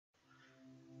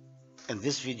In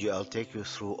this video, I'll take you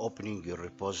through opening your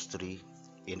repository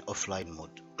in offline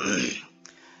mode.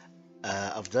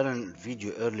 I've done a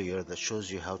video earlier that shows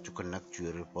you how to connect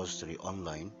your repository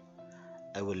online.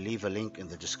 I will leave a link in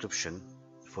the description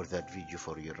for that video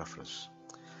for your reference.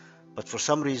 But for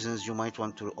some reasons, you might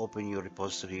want to open your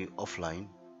repository offline,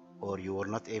 or you are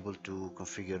not able to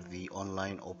configure the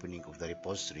online opening of the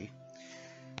repository.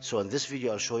 So in this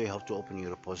video, I'll show you how to open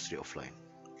your repository offline.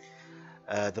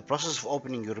 The process of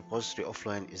opening your repository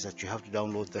offline is that you have to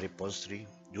download the repository,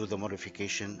 do the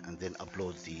modification, and then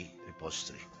upload the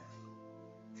repository.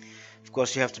 Of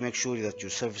course, you have to make sure that your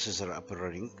services are up and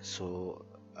running, so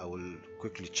I will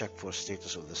quickly check for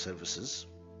status of the services.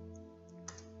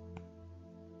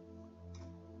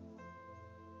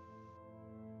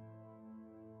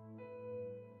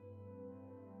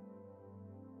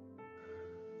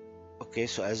 Okay,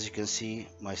 so as you can see,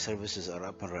 my services are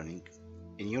up and running.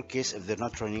 In your case, if they're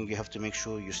not running, you have to make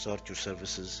sure you start your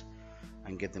services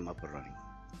and get them up and running.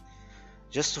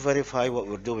 Just to verify what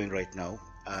we're doing right now,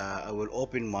 I will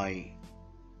open my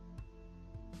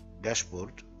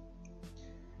dashboard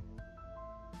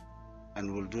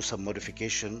and we'll do some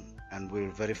modification, and we'll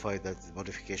verify that the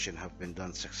modification have been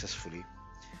done successfully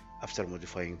after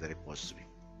modifying the repository.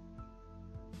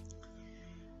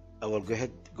 I will go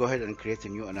ahead and create a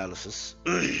new analysis.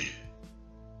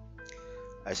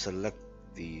 I select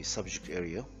the subject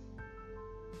area.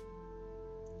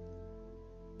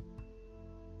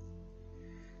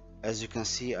 As you can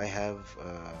see, I have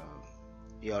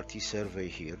ERT survey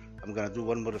here. I'm going to do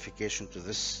one modification to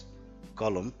this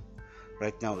column.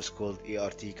 Right now it's called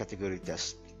ERT category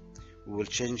test. We will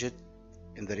change it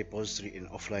in the repository in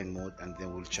offline mode, and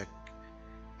then we'll check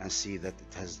and see that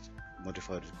it has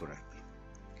modified it correctly.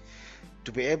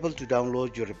 To be able to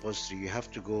download your repository, you have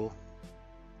to go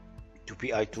to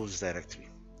PI tools directory.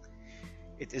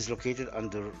 It is located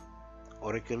under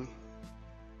Oracle,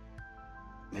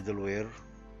 middleware,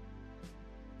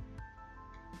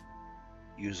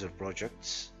 user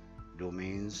projects,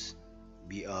 domains,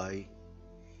 BI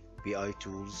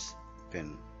tools,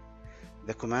 pin.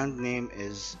 The command name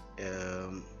is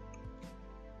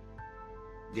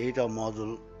data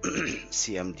model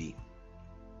CMD.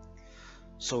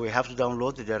 So we have to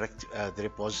download the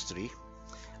repository.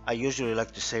 I usually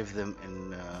like to save them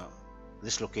in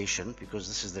this location because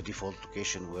this is the default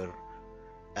location where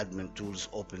admin tools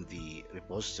open the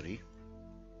repository.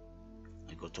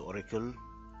 I go to Oracle,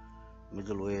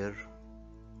 middleware,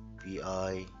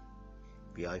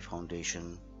 BI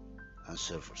foundation, and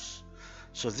servers.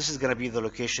 So this is going to be the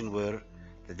location where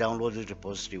the downloaded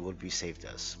repository will be saved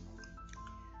as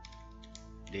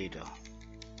data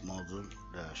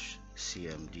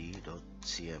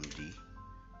model-cmd.cmd.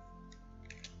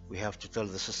 We have to tell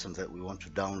the system that we want to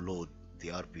download the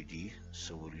RPD,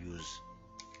 so we'll use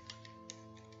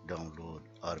download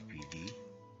RPD.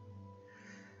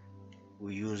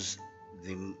 We use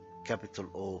the capital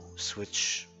O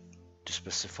switch to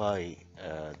specify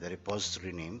the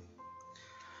repository name.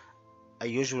 I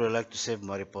usually like to save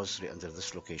my repository under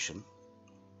this location,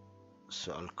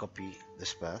 so I'll copy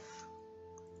this path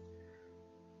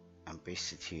and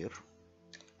paste it here,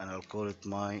 and I'll call it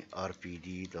my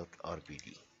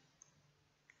rpd.rpd.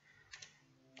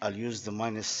 I'll use the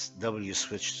 -W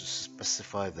switch to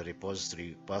specify the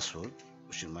repository password,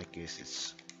 which in my case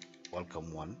it's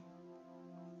welcome1,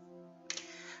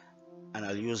 and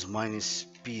I'll use -U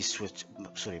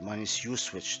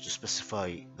switch to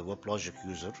specify the WebLogic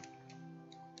user,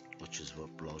 which is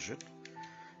WebLogic,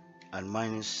 and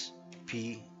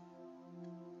 -P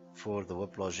for the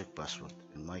WebLogic password.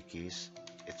 In my case,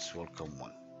 it's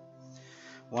welcome1.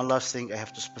 One last thing, I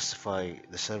have to specify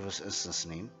the service instance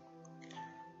name,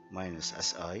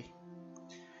 -SI.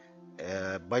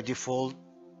 By default,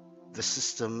 the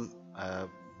system,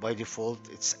 by default,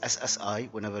 it's SSI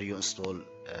whenever you install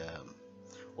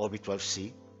Obiee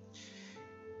 12c.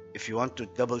 If you want to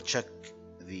double check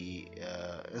the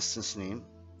instance name,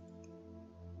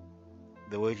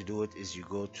 the way to do it is you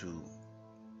go to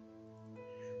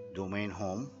domain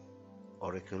home,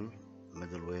 Oracle,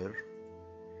 middleware,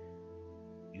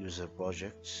 user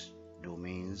projects,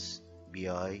 domains,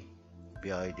 BI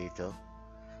data,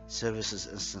 services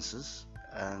instances,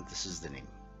 and this is the name,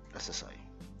 SSI.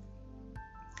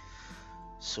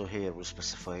 So here we'll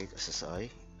specify it, SSI.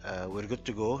 We're good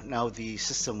to go. Now the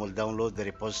system will download the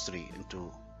repository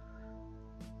into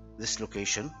this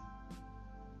location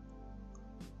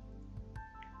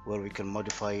where we can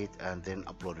modify it and then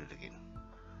upload it again.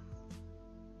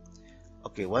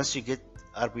 Okay, once you get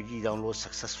RPD download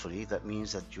successfully, that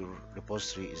means that your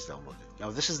repository is downloaded.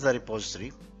 Now this is the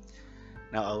repository.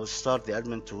 Now I will start the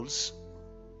admin tools.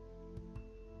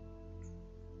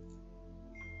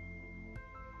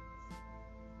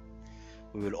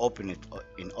 We will open it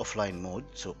in offline mode,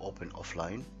 so open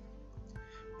offline.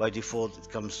 By default, it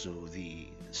comes to the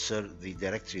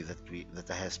directory that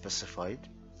I have specified.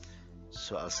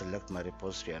 So I'll select my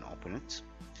repository and open it.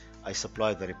 I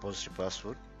supply the repository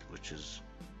password, which is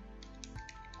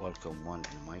welcome1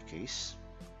 in my case.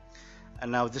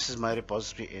 And now this is my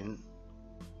repository in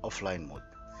offline mode.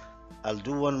 I'll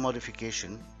do one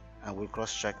modification and we'll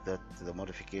cross-check that the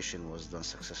modification was done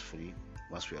successfully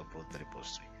once we upload the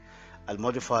repository. I'll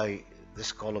modify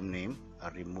this column name.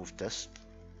 I'll remove test.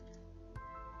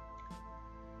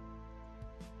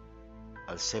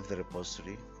 I'll save the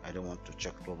repository. I don't want to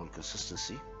check global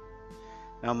consistency.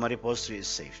 Now my repository is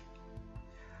saved.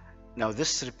 Now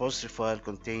this repository file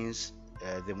contains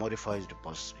the modified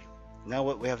repository. Now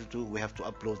what we have to do, we have to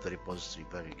upload the repository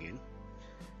back again.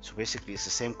 So basically it's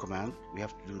the same command. We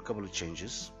have to do a couple of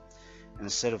changes. And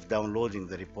instead of downloading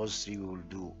the repository, we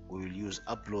will use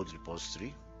upload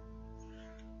repository.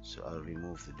 So I'll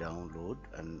remove the download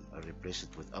and I'll replace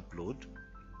it with upload.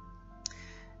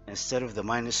 Instead of the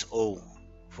 -o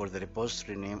for the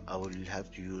repository name, I will have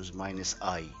to use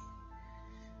 -i.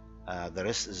 The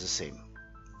rest is the same.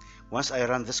 Once I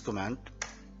run this command,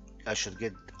 I should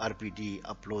get RPD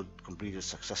upload completed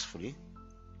successfully.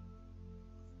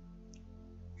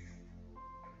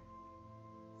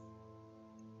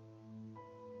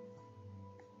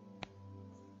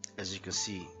 As you can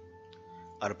see,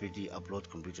 RPD upload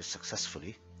completed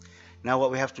successfully. Now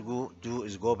what we have to do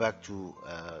is go back to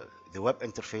the web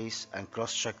interface and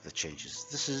cross-check the changes.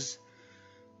 This is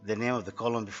the name of the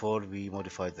column before we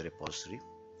modified the repository.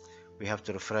 We have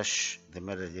to refresh the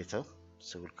metadata.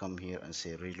 So we'll come here and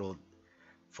say reload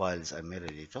files and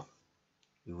metadata.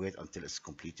 We wait until it's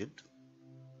completed.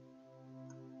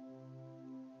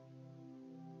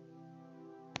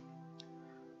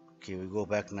 Okay, we go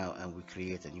back now and we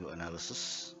create a new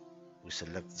analysis. We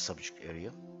select the subject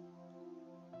area.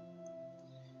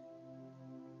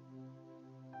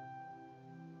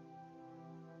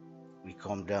 We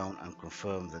come down and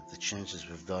confirm that the changes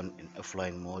we've done in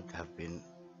offline mode have been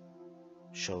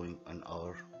showing on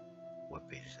our web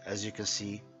page. As you can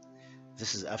see,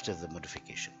 this is after the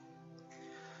modification.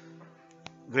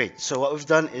 Great. So what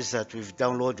we've done is that we've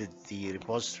downloaded the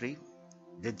repository,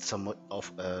 did some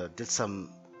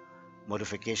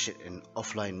modification in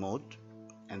offline mode,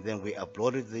 and then we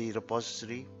uploaded the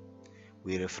repository,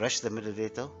 we refreshed the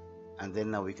metadata, and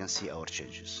then now we can see our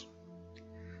changes.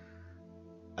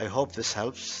 I hope this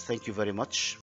helps. Thank you very much.